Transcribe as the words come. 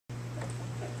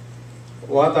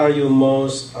What are you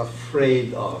most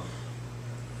afraid of?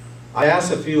 I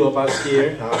asked a few of us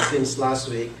here since last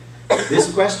week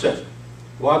this question.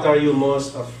 What are you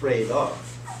most afraid of?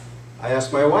 I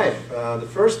asked my wife. The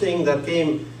first thing that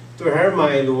came to her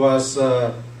mind was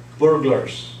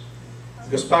burglars.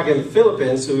 Because back in the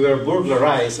Philippines, we were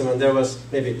burglarized. I mean, there was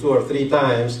maybe 2 or 3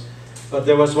 times. But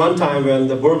there was one time when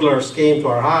the burglars came to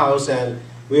our house and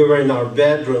we were in our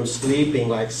bedroom sleeping,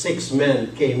 like 6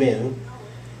 men came in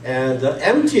and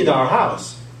emptied our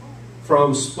house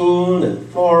from spoon and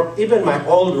fork, even my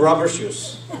old rubber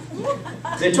shoes.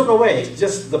 They took away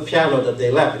just the piano that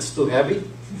they left. It's too heavy.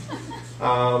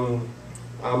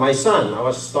 My son, I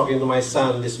was talking to my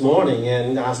son this morning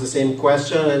and asked the same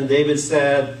question, and David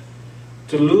said,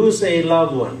 to lose a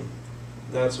loved one,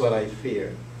 that's what I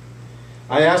fear.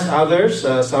 I asked others,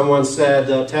 someone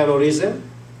said terrorism.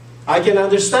 I can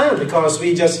understand because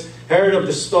we just heard of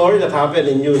the story that happened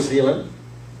in New Zealand.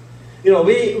 You know,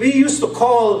 we used to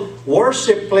call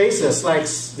worship places like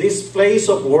this place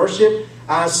of worship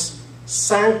as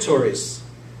sanctuaries,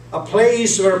 a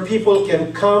place where people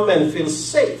can come and feel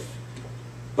safe.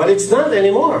 But it's not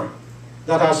anymore.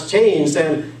 That has changed,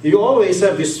 and you always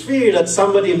have this fear that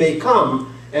somebody may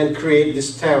come and create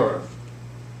this terror.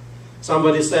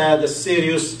 Somebody said a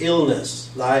serious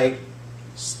illness like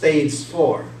stage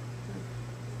 4.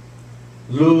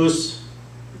 Lose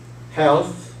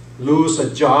health, lose a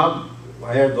job.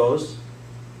 I heard those.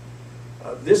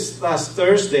 This last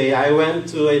Thursday, I went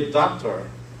to a doctor,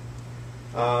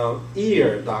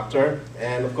 ear doctor,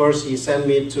 and of course he sent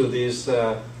me to this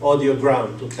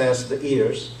audiogram to test the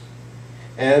ears.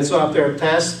 And so after a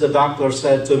test, the doctor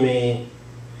said to me,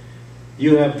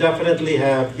 you definitely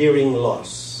have hearing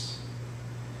loss.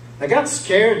 I got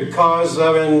scared because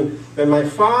when my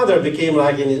father became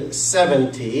like in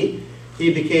 70,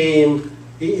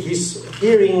 his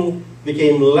hearing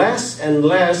became less and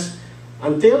less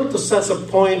until to such a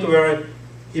point where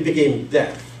he became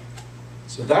deaf.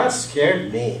 So that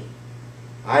scared me.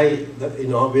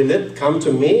 Will it come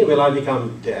to me? Will I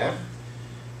become deaf?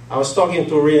 I was talking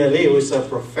to Rina Lee, who is a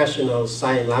professional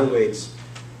sign language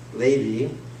lady,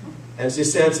 and she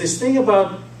said, she's thinking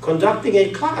about conducting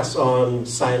a class on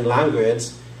sign language,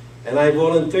 and I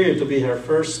volunteered to be her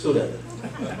first student.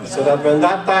 So that when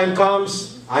that time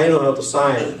comes, I know how to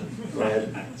sign, right?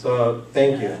 So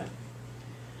thank you.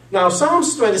 Now,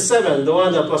 Psalms 27, the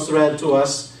one that was read to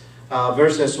us,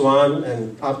 verses 1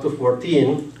 and up to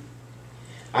 14,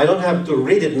 I don't have to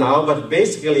read it now, but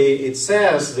basically it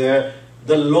says there,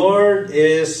 the Lord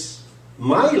is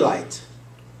my light.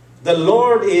 The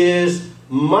Lord is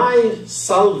my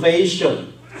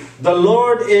salvation. The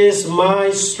Lord is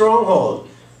my stronghold.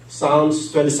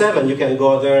 Psalms 27, you can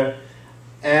go there.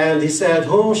 And he said,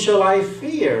 whom shall I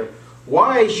fear?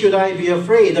 Why should I be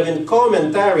afraid? I mean,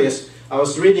 commentaries, I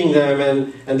was reading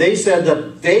them, and they said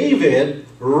that David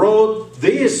wrote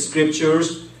these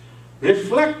scriptures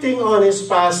reflecting on his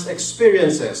past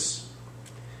experiences.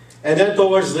 And then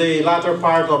towards the latter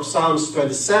part of Psalms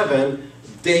 27,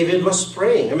 David was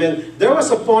praying. I mean, there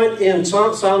was a point in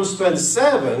Psalms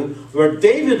 27 where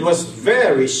David was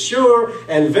very sure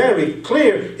and very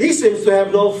clear. He seems to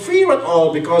have no fear at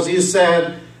all because he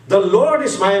said, the Lord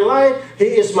is my light, He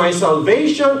is my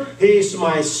salvation, He is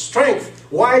my strength.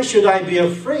 Why should I be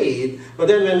afraid? But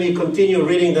then when we continue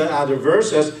reading the other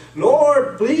verses,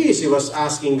 Lord, please, he was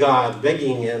asking God,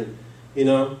 begging, and,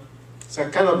 so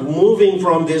kind of moving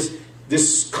from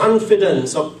this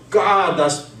confidence of God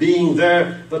as being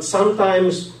there, but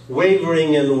sometimes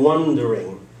wavering and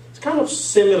wondering. It's kind of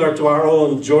similar to our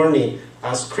own journey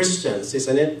as Christians,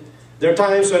 isn't it? There are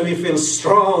times when we feel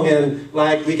strong and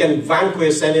like we can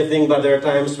vanquish anything, but there are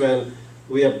times when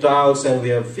we have doubts and we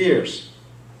have fears.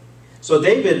 So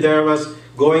David there was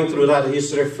going through that.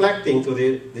 He's reflecting to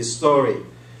this story.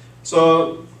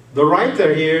 So the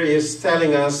writer here is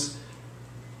telling us,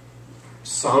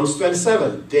 Psalms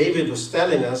 27, David was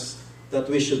telling us that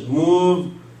we should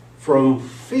move from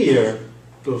fear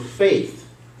to faith.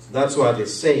 That's what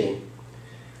it's saying.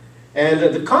 And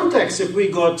the context, if we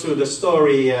go to the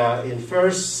story in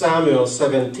 1 Samuel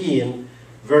 17,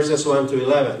 verses 1 to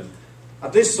 11,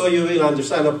 at least so you will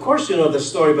understand. Of course you know the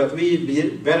story, but we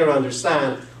better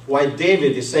understand why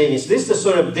David is saying this. This is the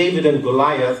story of David and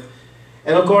Goliath.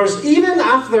 And of course, even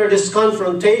after this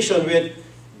confrontation with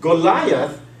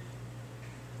Goliath,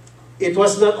 it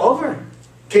was not over.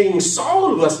 King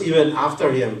Saul was even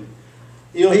after him.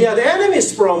 He had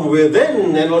enemies from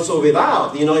within and also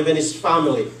without, even his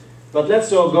family. But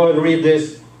let's all go and read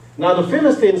this. Now the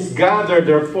Philistines gathered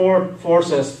their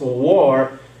forces for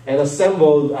war and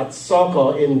assembled at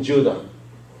Socoh in Judah.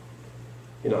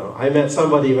 You know, I met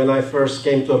somebody when I first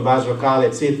came to Ambassador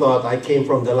College. He thought I came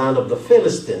from the land of the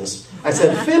Philistines. I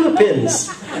said, Philippines,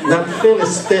 not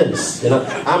Philistines. You know,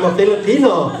 I'm a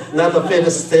Filipino, not a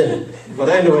Philistine. But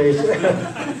anyways,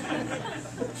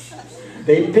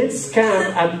 they pitched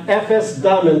camp at Ephes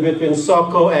Dammim between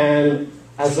Soko and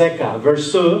Azekah.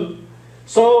 Verse 2,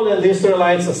 Saul and the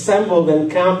Israelites assembled and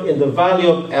camped in the valley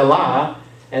of Elah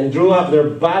and drew up their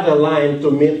battle line to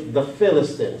meet the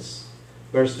Philistines.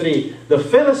 Verse 3, the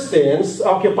Philistines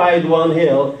occupied one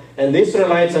hill and the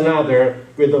Israelites another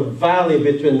with a valley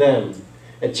between them.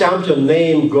 A champion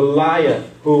named Goliath,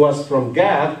 who was from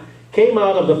Gath, came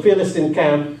out of the Philistine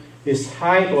camp. His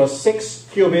height was 6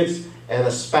 cubits and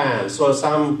a span. So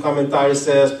some commentary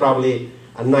says probably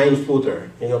a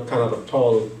 9-footer, you know, kind of a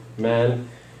tall man.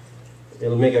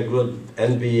 It'll make a good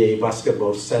NBA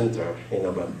basketball center, you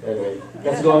know, but anyway.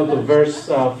 Let's go on to verse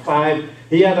 5.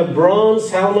 He had a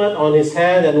bronze helmet on his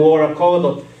head and wore a coat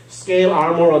of scale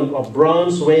armor of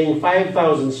bronze weighing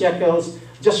 5,000 shekels,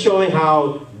 just showing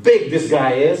how big this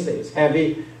guy is. He's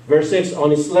heavy. Verse 6,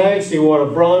 on his legs he wore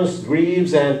a bronze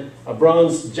greaves and a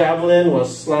bronze javelin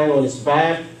was slung on his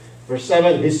back. Verse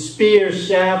 7, his spear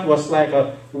shaft was like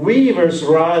a weaver's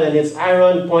rod and its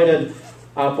iron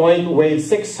point weighed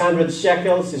 600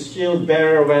 shekels. His shield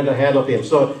bearer went ahead of him.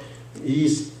 So he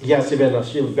has even a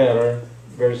shield bearer.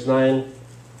 Verse 9,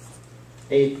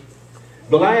 8.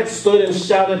 Goliath stood and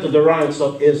shouted to the ranks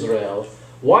of Israel,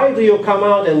 why do you come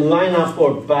out and line up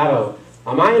for battle?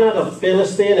 Am I not a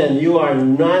Philistine and you are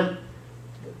not?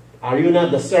 Are you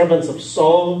not the servants of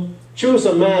Saul? Choose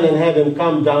a man and have him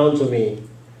come down to me.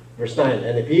 Verse 9,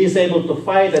 and if he is able to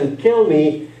fight and kill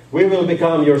me, we will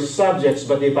become your subjects,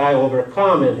 but if I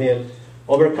overcome him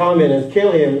and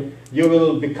kill him, you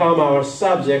will become our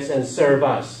subjects and serve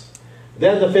us.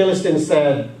 Then the Philistines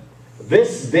said,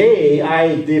 this day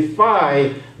I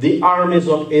defy the armies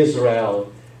of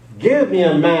Israel. Give me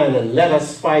a man and let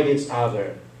us fight each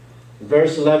other.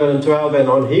 Verse 11 and 12, and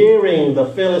on hearing the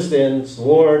Philistines'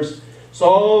 words,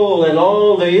 Saul and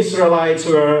all the Israelites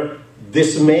were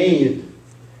dismayed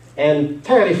and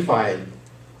terrified.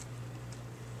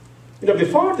 You know,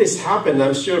 before this happened,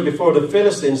 I'm sure before the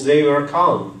Philistines, they were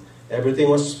calm. Everything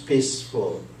was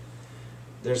peaceful.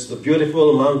 There's the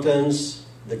beautiful mountains,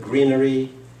 the greenery,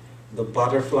 the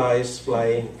butterflies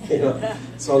flying. You know,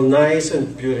 it's all nice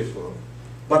and beautiful.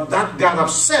 But that got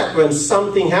upset when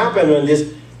something happened, when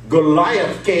this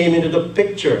Goliath came into the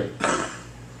picture.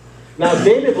 Now,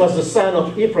 David was the son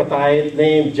of Ephrathite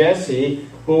named Jesse,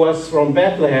 who was from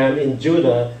Bethlehem in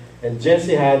Judah. And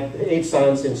Jesse had 8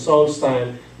 sons in Saul's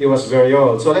time. He was very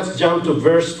old. So let's jump to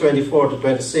verse 24 to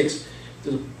 26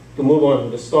 to move on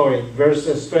with the story.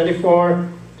 Verses 24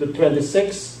 to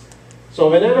 26.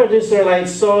 So whenever the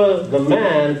Israelites saw the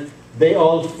man, they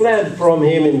all fled from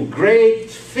him in great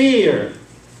fear.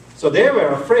 So they were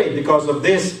afraid because of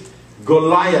this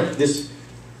Goliath, this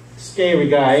scary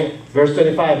guy. Verse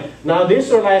 25. Now the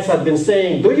Israelites had been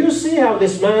saying, do you see how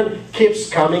this man keeps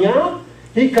coming out?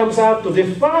 He comes out to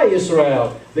defy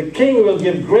Israel. The king will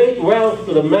give great wealth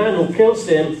to the man who kills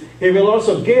him. He will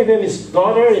also give him his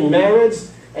daughter in marriage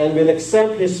and will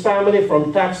exempt his family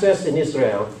from taxes in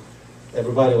Israel.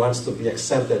 Everybody wants to be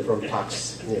exempted from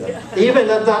tax, you know, even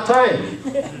at that time.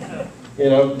 You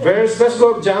know, let's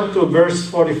jump to verse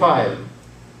 45.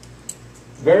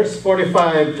 Verse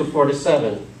 45 to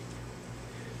 47.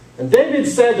 And David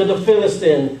said to the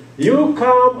Philistine, you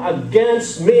come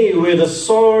against me with a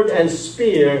sword and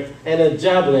spear and a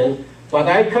javelin, but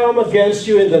I come against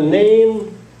you in the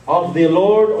name of the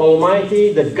Lord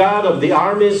Almighty, the God of the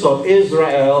armies of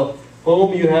Israel,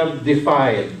 whom you have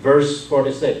defied. Verse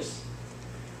 46.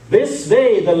 This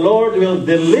day the Lord will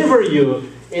deliver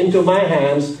you into my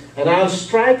hands, and I'll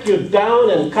strike you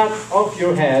down and cut off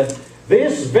your head.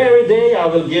 This very day I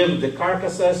will give the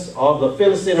carcasses of the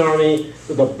Philistine army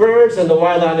to the birds and the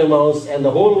wild animals, and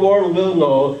the whole world will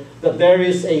know that there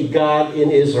is a God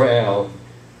in Israel.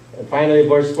 And finally,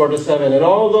 verse 47, and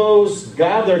all those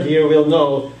gathered here will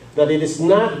know that it is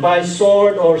not by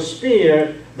sword or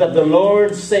spear that the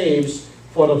Lord saves,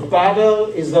 for the battle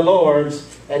is the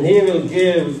Lord's, and he will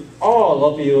give all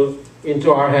of you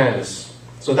into our hands.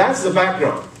 So that's the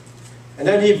background. And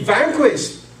then he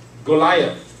vanquished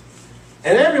Goliath.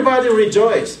 And everybody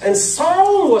rejoiced. And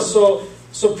Saul was so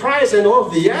surprised, and all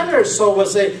the others Saul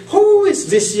was saying, who is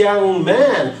this young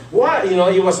man? Why? You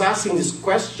know, he was asking this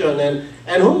question,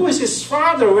 and who is his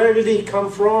father? Where did he come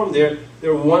from? They're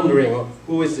wondering,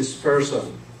 who is this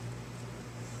person?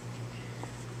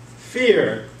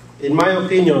 Fear, in my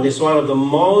opinion, is one of the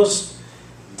most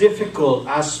difficult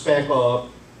aspects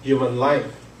of human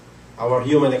life, our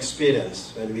human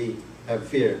experience when we have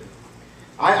fear.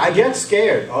 I get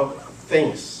scared of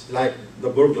things like the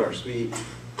burglars. We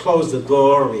close the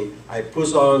door, I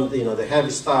push on the heavy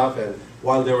stuff, and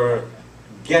while they were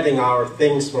getting our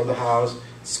things from the house,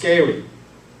 scary.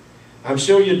 I'm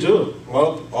sure you do.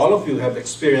 Well, all of you have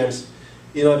experienced,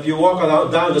 if you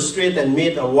walk down the street and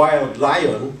meet a wild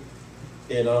lion,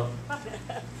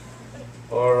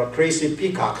 or a crazy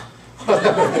peacock,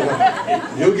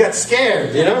 you get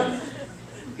scared,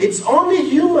 It's only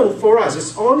human for us.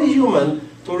 It's only human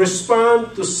to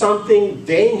respond to something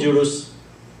dangerous.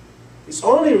 It's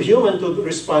only human to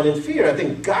respond in fear. I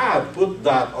think God put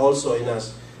that also in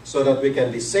us so that we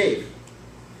can be safe.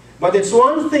 But it's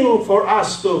one thing for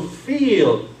us to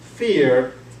feel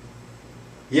fear,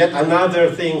 yet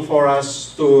another thing for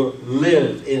us to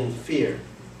live in fear.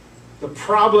 The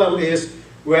problem is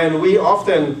when we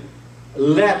often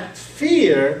let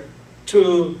fear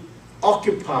to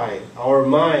occupy our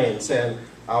minds and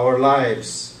our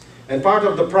lives. And part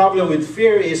of the problem with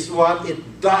fear is what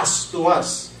it does to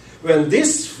us. When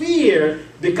this fear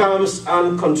becomes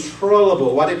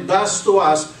uncontrollable, what it does to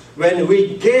us when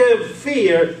we give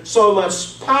fear so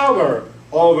much power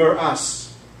over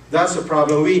us. That's the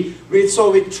problem.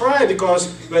 So we try,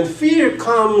 because when fear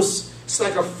comes, it's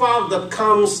like a fog that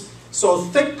comes so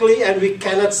thickly and we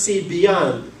cannot see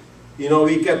beyond.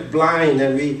 We get blind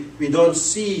and we don't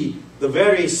see the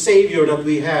very Savior that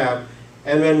we have.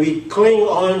 And when we cling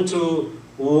on to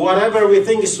whatever we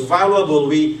think is valuable,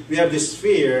 we have this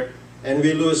fear and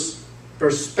we lose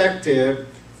perspective,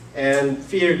 and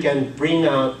fear can bring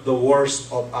out the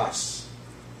worst of us.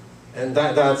 And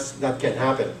that can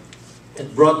happen.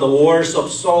 It brought the wars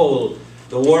of Saul,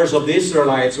 the wars of the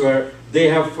Israelites, where they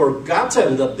have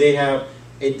forgotten that they have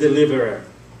a deliverer.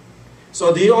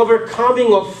 So the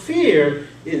overcoming of fear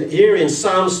here in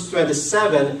Psalms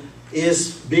 27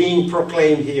 is being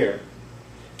proclaimed here.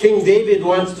 King David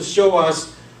wants to show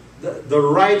us the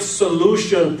right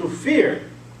solution to fear.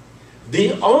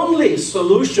 The only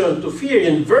solution to fear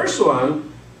in verse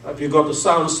 1, if you go to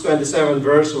Psalms 27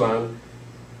 verse 1,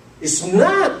 is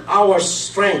not our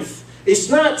strength. It's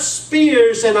not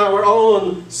spears and our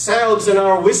own selves and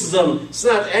our wisdom. It's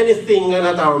not anything,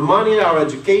 not our money, our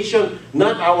education,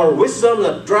 not our wisdom,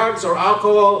 not drugs or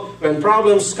alcohol when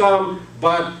problems come,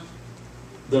 but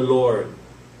the Lord.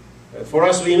 And for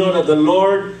us, we know that the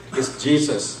Lord is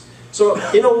Jesus. So,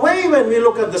 in a way, when we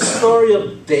look at the story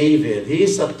of David,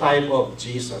 he's a type of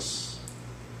Jesus.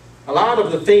 A lot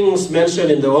of the things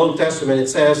mentioned in the Old Testament, it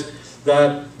says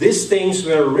that these things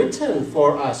were written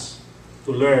for us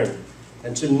to learn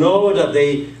and to know that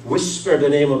they whisper the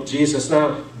name of Jesus.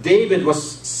 Now, David was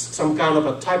some kind of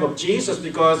a type of Jesus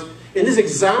because in this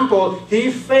example,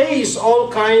 he faced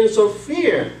all kinds of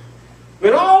fear.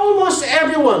 When almost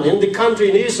everyone in the country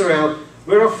in Israel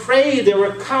were afraid, they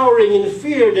were cowering in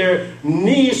fear, their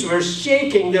knees were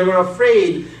shaking, they were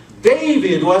afraid.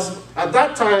 David was, at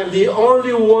that time, the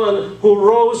only one who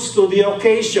rose to the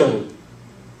occasion.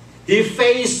 He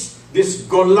faced this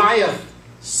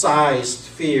Goliath-sized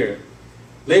fear.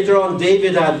 Later on,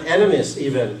 David had enemies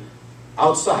even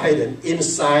outside and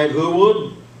inside who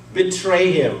would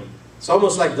betray him. It's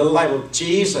almost like the life of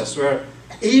Jesus, where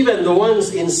even the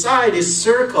ones inside his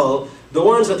circle, the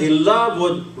ones that he loved,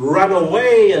 would run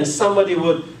away and somebody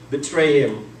would betray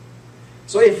him.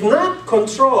 So if not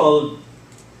controlled,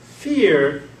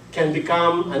 fear can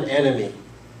become an enemy.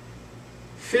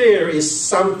 Fear is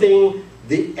something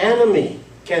the enemy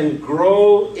can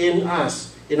grow in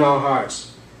us, in our hearts.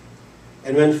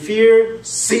 And when fear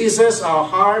seizes our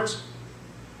heart,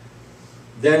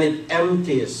 then it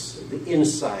empties the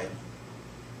inside.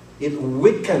 It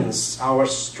weakens our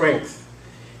strength.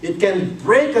 It can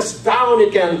break us down.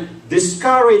 It can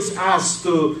discourage us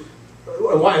to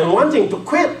wanting to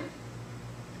quit.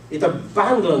 It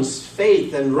abandons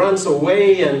faith and runs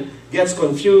away and gets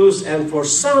confused. And for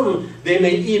some, they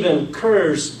may even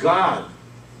curse God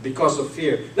because of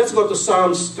fear. Let's go to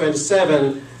Psalms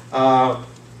 27,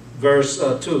 verse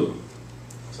 2.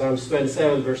 Psalms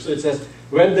 27, verse 2, it says,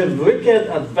 "When the wicked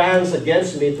advance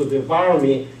against me to devour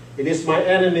me, it is my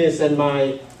enemies and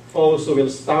my foes who will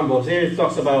stumble." Here it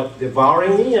talks about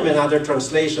devouring me. I mean, other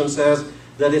translation says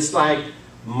that it's like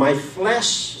my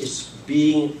flesh is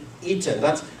being eaten.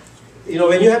 That's,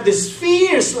 when you have these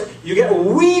fears, you get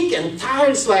weak and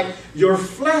tired. It's like your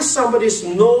flesh, somebody's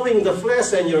gnawing the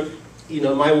flesh, and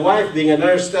my wife, being a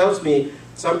nurse, tells me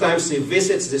sometimes she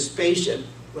visits this patient.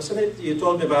 Wasn't it? You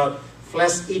told me about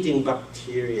flesh-eating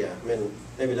bacteria. I mean,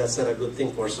 maybe that's not a good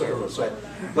thing for sermons, right?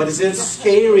 But it's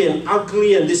scary and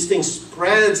ugly, and this thing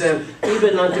spreads, and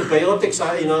even antibiotics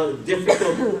are,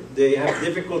 difficult. They have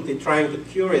difficulty trying to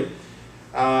cure it.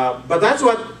 But that's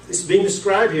what is being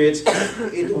described here.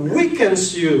 It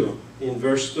weakens you in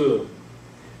verse 2.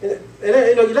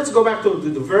 And let's go back to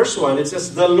the verse 1. It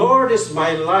says, the Lord is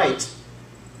my light.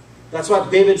 That's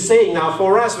what David's saying. Now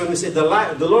for us, when we say the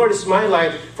Lord is my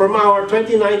light, from our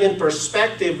 2019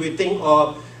 perspective, we think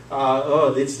of,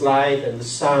 it's light and the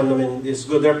sun. I mean, it's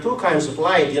good. There are two kinds of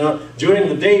light. During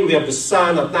the day we have the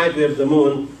sun, at night we have the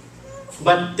moon.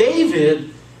 But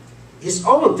David, his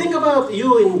own, think about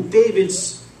you in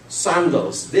David's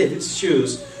sandals, David's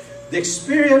shoes. The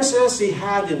experiences he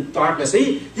had in darkness.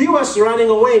 He was running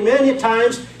away many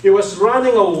times. He was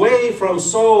running away from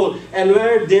Saul. And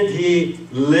where did he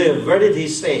live? Where did he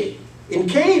stay? In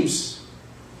caves.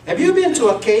 Have you been to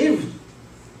a cave?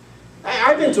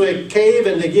 I've been to a cave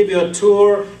and they give you a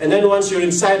tour. And then once you're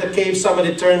inside the cave,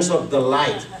 somebody turns off the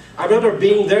light. I remember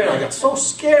being there and I got so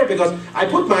scared because I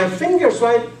put my fingers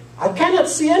right. I cannot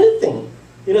see anything.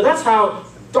 That's how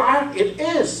dark it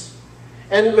is.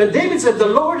 And when David said, the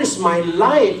Lord is my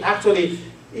light, actually,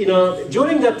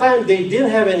 during that time, they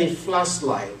didn't have any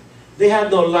flashlight. They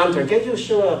had no lantern. Can you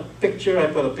show a picture? I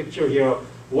put a picture here of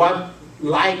what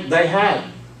light they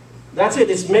had. That's it.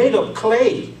 It's made of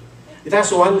clay. It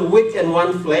has one wick and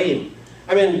one flame.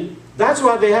 I mean, that's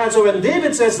what they had. So when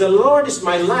David says, the Lord is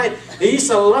my light, He is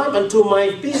a lamp unto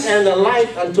my feet and a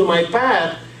light unto my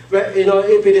path.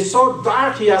 If it is so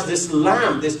dark, He has this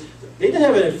lamp. They didn't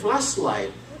have any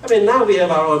flashlight. I mean, now we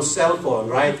have our own cell phone,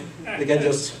 right? We can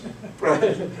just,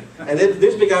 and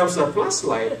this becomes a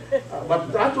flashlight.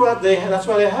 But that's what they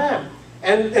have.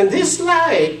 And this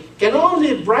light can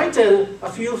only brighten a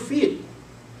few feet.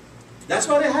 That's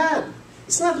what they had.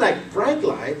 It's not like bright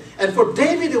light. And for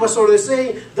David, he was already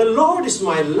saying, the Lord is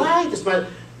my light.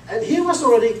 And he was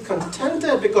already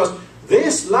contented because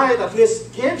this light at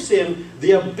least gives him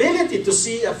the ability to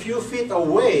see a few feet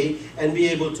away and be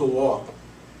able to walk.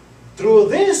 Through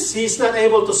this, he's not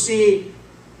able to see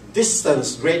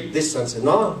distance, great distance,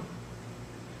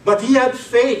 But he had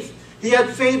faith. He had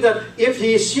faith that if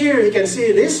he is here, he can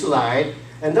see this light,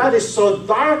 and that is so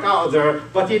dark out there,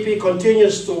 but if he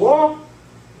continues to walk,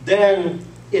 then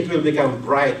it will become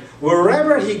bright.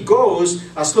 Wherever he goes,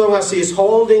 as long as he is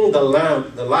holding the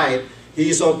lamp, the light, he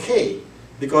is okay,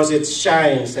 because it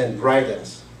shines and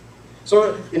brightens.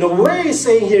 So, in a way, he's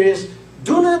saying here is,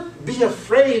 do not be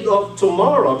afraid of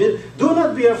tomorrow. Do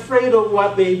not be afraid of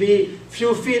what may be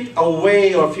few feet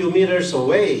away or few meters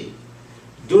away.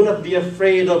 Do not be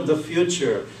afraid of the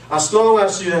future. As long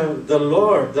as you have the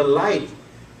Lord, the light,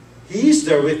 He is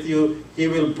there with you. He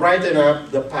will brighten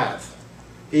up the path.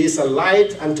 He is a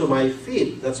light unto my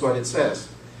feet. That's what it says.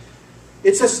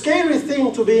 It's a scary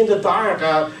thing to be in the dark.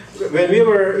 When we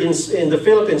were in the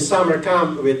Philippines summer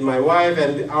camp with my wife,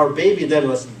 and our baby then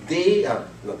was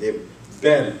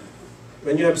Ben.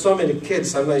 When you have so many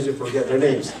kids, sometimes you forget their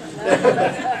names.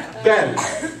 Ben.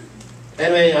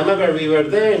 Anyway, I remember we were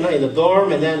there in the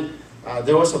dorm, and then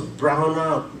there was a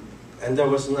brownout, and there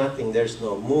was nothing. There's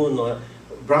no moon, no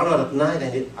brownout at night,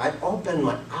 and I opened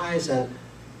my eyes, and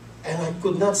I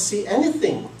could not see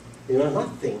anything,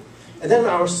 nothing. And then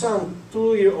our son,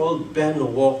 2-year-old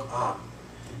Ben, woke up.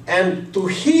 And to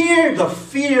hear the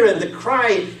fear and the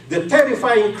cry, the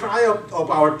terrifying cry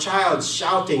of our child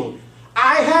shouting,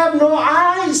 I have no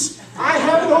eyes! I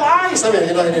have no eyes! I mean,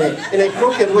 in a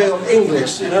crooked way of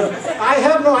English, I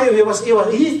have no eyes.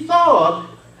 He thought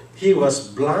he was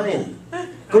blind.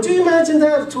 Could you imagine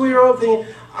that 2-year-old thing?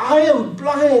 I am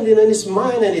blind in his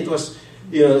mind, and it was,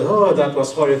 that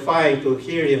was horrifying to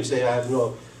hear him say, I have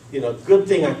no, good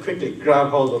thing I quickly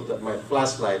grabbed hold of my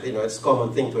flashlight. It's a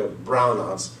common thing to have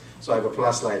brownouts. So I have a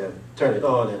flashlight and turn it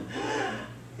on, and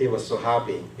he was so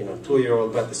happy,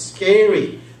 2-year-old, but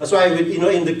scary. That's why,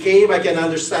 in the cave, I can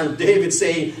understand David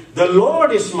saying, the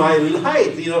Lord is my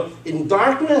light, in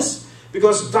darkness.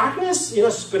 Because darkness,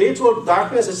 spiritual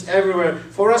darkness is everywhere.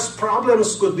 For us,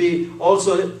 problems could be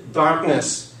also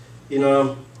darkness.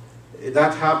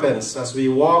 That happens as we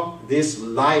walk this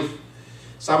life.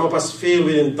 Some of us feel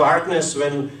we're in darkness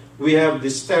when we have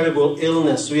this terrible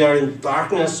illness. We are in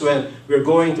darkness when we're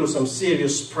going through some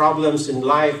serious problems in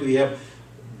life. We have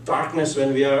darkness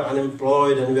when we are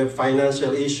unemployed and we have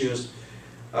financial issues.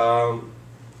 But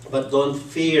don't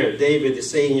fear. David is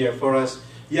saying here for us,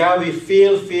 yeah, we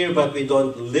feel fear, but we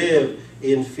don't live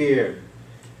in fear.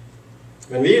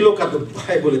 When we look at the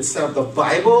Bible itself,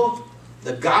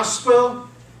 the Gospel,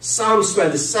 Psalms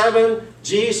 27,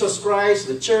 Jesus Christ,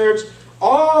 the church,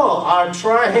 all are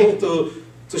trying to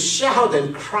shout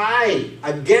and cry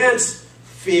against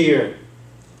fear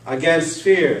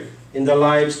in the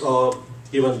lives of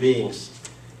human beings.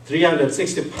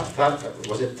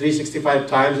 365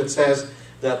 times it says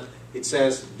that it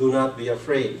says, do not be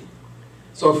afraid.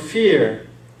 So fear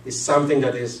is something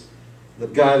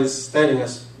that God is telling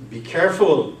us, be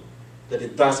careful that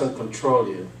it doesn't control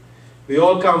you. We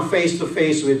all come face to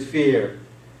face with fear.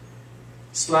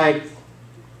 It's like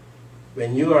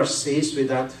when you are seized with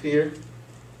that fear,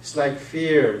 it's like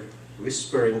fear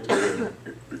whispering to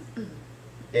you,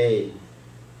 hey,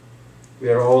 we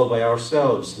are all by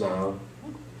ourselves now.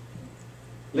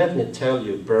 Let me tell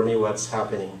you, Bermie, what's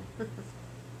happening.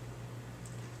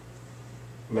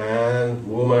 Man,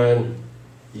 woman,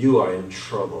 you are in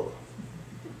trouble.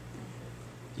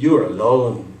 You're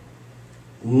alone.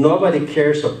 Nobody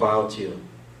cares about you.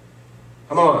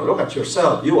 Come on, look at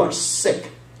yourself. You are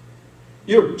sick.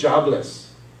 You're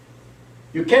jobless.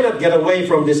 You cannot get away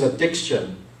from this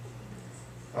addiction.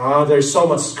 There's so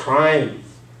much crime.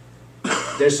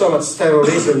 There's so much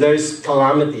terrorism. There's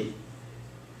calamity.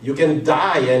 You can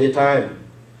die anytime.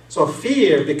 So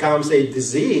fear becomes a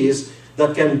disease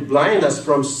that can blind us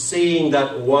from seeing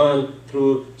that one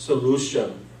true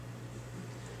solution.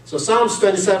 So Psalms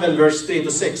 27, verse 3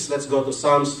 to 6. Let's go to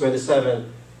Psalms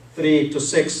 27, 3 to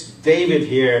 6. David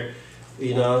here,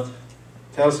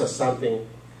 tells us something.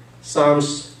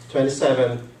 Psalms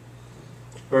 27,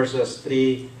 verses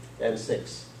 3 and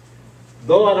 6.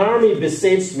 Though an army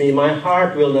besieges me, my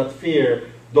heart will not fear.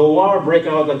 Though war break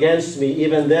out against me,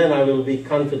 even then I will be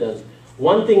confident.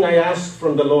 One thing I ask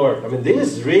from the Lord. I mean,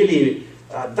 this is really,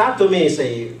 that to me is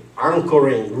a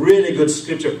anchoring, really good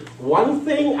scripture. One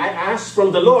thing I ask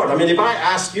from the Lord. I mean, if I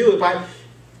ask you,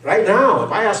 right now,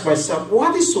 if I ask myself,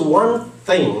 what is one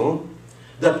thing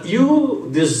that you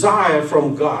desire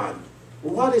from God?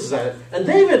 What is that? And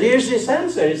David, here's his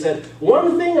answer. He said,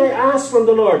 one thing I ask from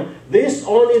the Lord, this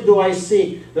only do I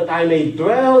seek, that I may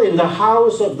dwell in the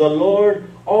house of the Lord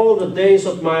all the days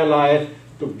of my life,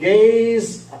 to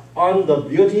gaze on the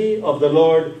beauty of the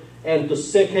Lord and to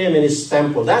seek Him in His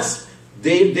temple. That's,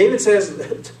 David says,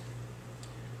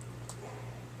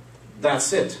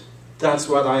 that's it. That's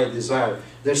what I desire.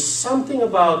 There's something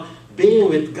about being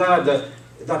with God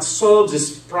that solves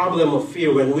this problem of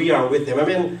fear when we are with Him. I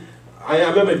mean, I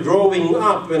remember growing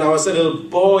up when I was a little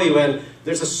boy, when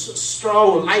there's a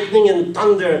strong lightning and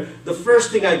thunder, the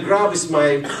first thing I grab is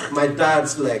my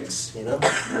dad's legs,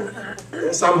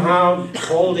 Somehow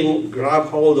grab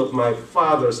hold of my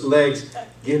father's legs,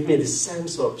 give me this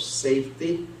sense of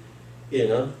safety,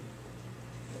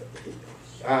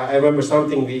 I remember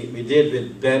something we did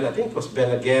with Ben, I think it was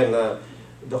Ben again,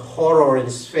 the horror in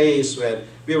his face when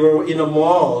we were in a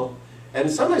mall. And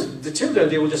sometimes the children,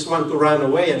 they would just want to run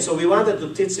away. And so we wanted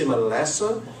to teach him a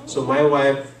lesson. So my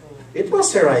wife, it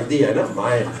was her idea, not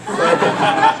mine.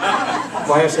 My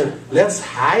wife said, let's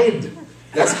hide.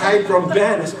 Let's hide from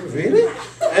Ben. I said, really?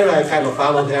 Anyway, I kind of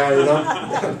followed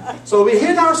her, So we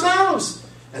hid ourselves.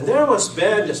 And there was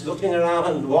Ben just looking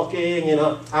around, walking,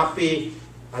 happy,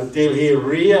 until he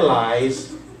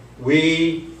realized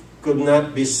we could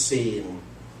not be seen.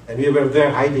 And we were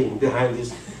there hiding behind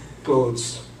his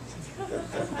clothes.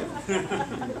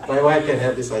 My wife can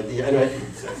have this idea. Anyway.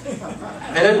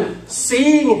 And then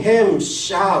seeing him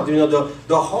shout,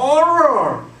 the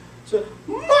horror. So,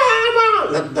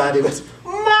 Mama! Not Daddy, but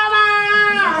Mama!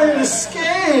 I was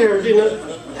scared,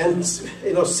 And,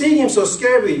 seeing him so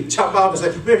scared, we jump out and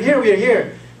say, we're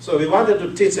here. So we wanted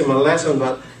to teach him a lesson,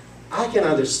 but I can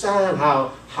understand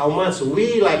how much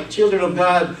we, like children of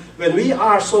God, when we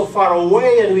are so far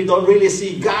away and we don't really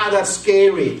see God, that's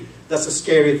scary. That's a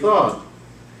scary thought.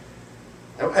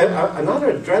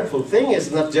 Another dreadful thing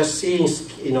is not just seeing,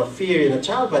 fear in a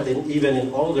child, but even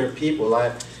in older people.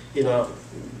 Like,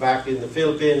 back in the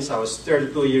Philippines, I was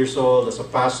 32 years old as a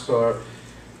pastor,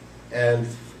 and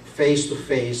face to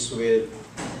face with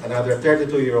another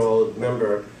 32-year-old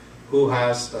member who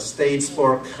has a stage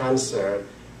 4 cancer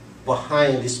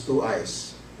behind his 2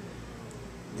 eyes.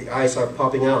 The eyes are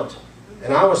popping out.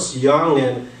 And I was young,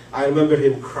 and I remember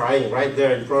him crying right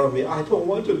there in front of me, I don't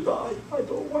want to die, I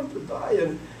don't want to die.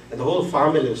 And the whole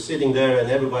family was sitting there and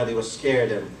everybody was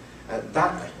scared. And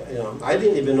I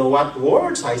didn't even know what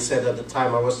words I said at the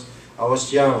time. I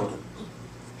was young.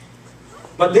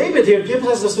 But David here gives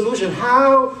us the solution.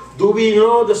 How do we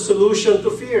know the solution to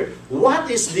fear?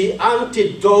 What is the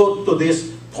antidote to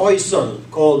this poison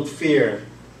called fear?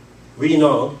 We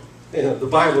know, the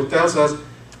Bible tells us,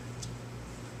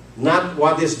 not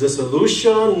what is the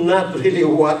solution, not really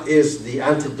what is the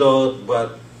antidote,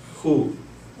 but who.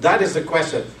 That is the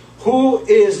question. Who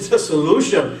is the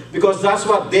solution? Because that's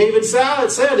what David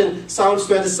said in Psalms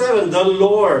 27, the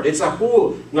Lord. It's a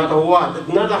who, not a what,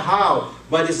 not a how,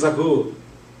 but it's a who.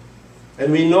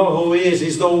 And we know who he is.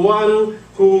 He's the one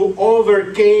who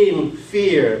overcame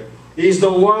fear. He's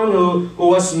the one who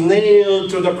was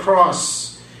nailed to the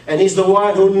cross. And He's the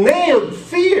one who nailed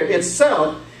fear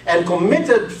itself and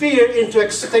committed fear into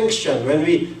extinction when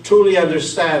we truly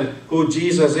understand who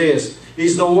Jesus is.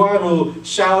 He's the one who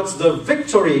shouts the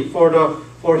victory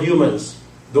for humans.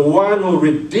 The one who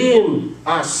redeemed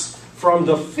us from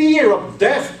the fear of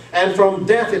death and from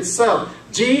death itself.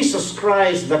 Jesus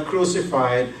Christ, the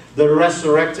crucified, the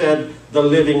resurrected, the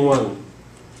living one.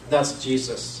 That's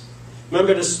Jesus.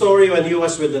 Remember the story when He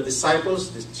was with the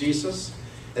disciples, this Jesus?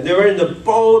 And they were in the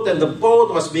boat, and the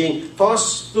boat was being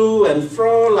tossed to and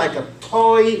fro like a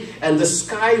toy, and the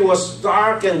sky was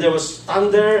dark, and there was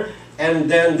thunder, and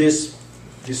then these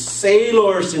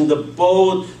sailors in the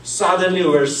boat suddenly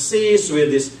were seized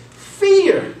with this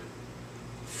fear.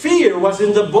 Fear was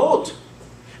in the boat.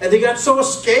 And they got so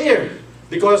scared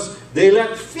because they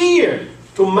let fear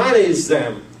to manage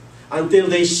them until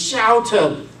they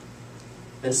shouted.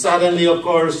 And suddenly, of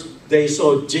course, they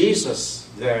saw Jesus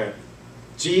there.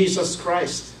 Jesus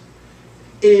Christ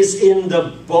is in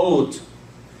the boat.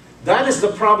 That is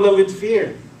the problem with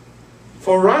fear.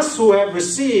 For us who have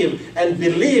received and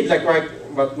believed, like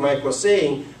what Mike was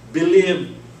saying,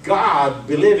 believe God,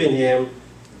 believe in Him,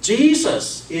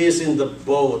 Jesus is in the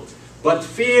boat. But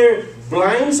fear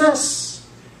blinds us.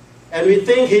 And we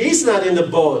think He is not in the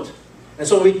boat. And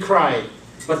so we cry.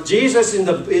 But Jesus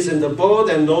is in the boat,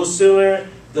 and no sooner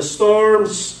the storm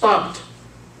stopped,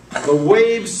 the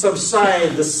waves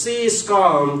subside, the sea is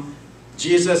calm,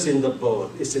 Jesus is in the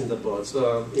boat.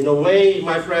 So in a way,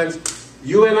 my friends,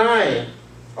 you and I,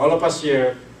 all of us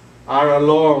here, are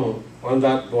along on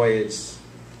that voyage.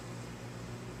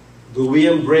 Do we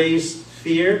embrace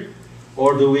fear,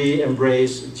 or do we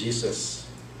embrace Jesus?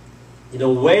 In a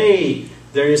way,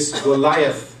 there is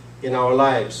Goliath in our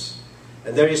lives,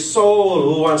 and there is Saul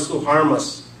who wants to harm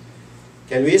us.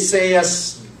 Can we say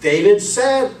as David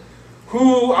said,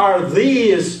 "Who are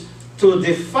these to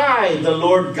defy the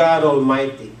Lord God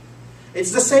Almighty?"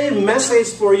 It's the same message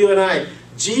for you and I.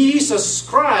 Jesus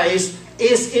Christ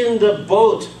is in the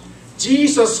boat.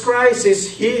 Jesus Christ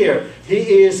is here.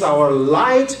 He is our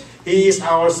light. He is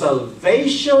our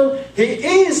salvation. He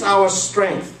is our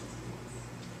strength.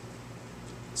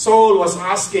 Saul was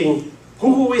asking,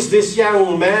 who is this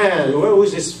young man? Who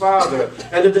is his father?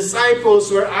 And the disciples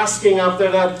were asking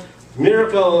after that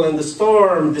miracle and the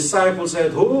storm. Disciples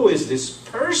said, who is this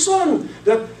person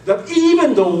that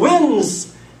even the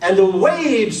winds and the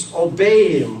waves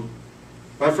obey Him?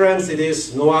 My friends, it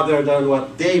is no other than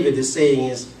what David is saying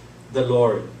is the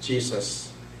Lord,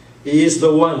 Jesus. He is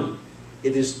the one.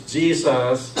 It is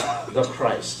Jesus the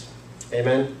Christ.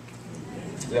 Amen?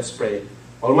 Let's pray.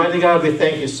 Almighty God, we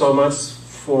thank You so much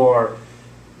for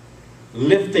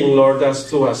lifting, Lord, us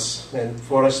to us, and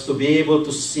for us to be able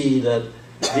to see that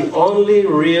the only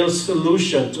real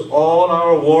solution to all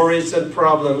our worries and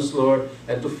problems, Lord,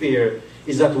 and to fear,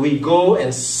 is that we go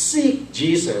and seek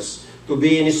Jesus, to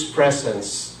be in His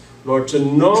presence. Lord, to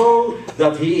know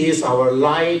that He is our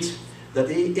light, that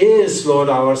He is, Lord,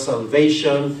 our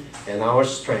salvation and our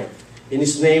strength. In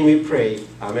His name we pray.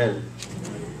 Amen.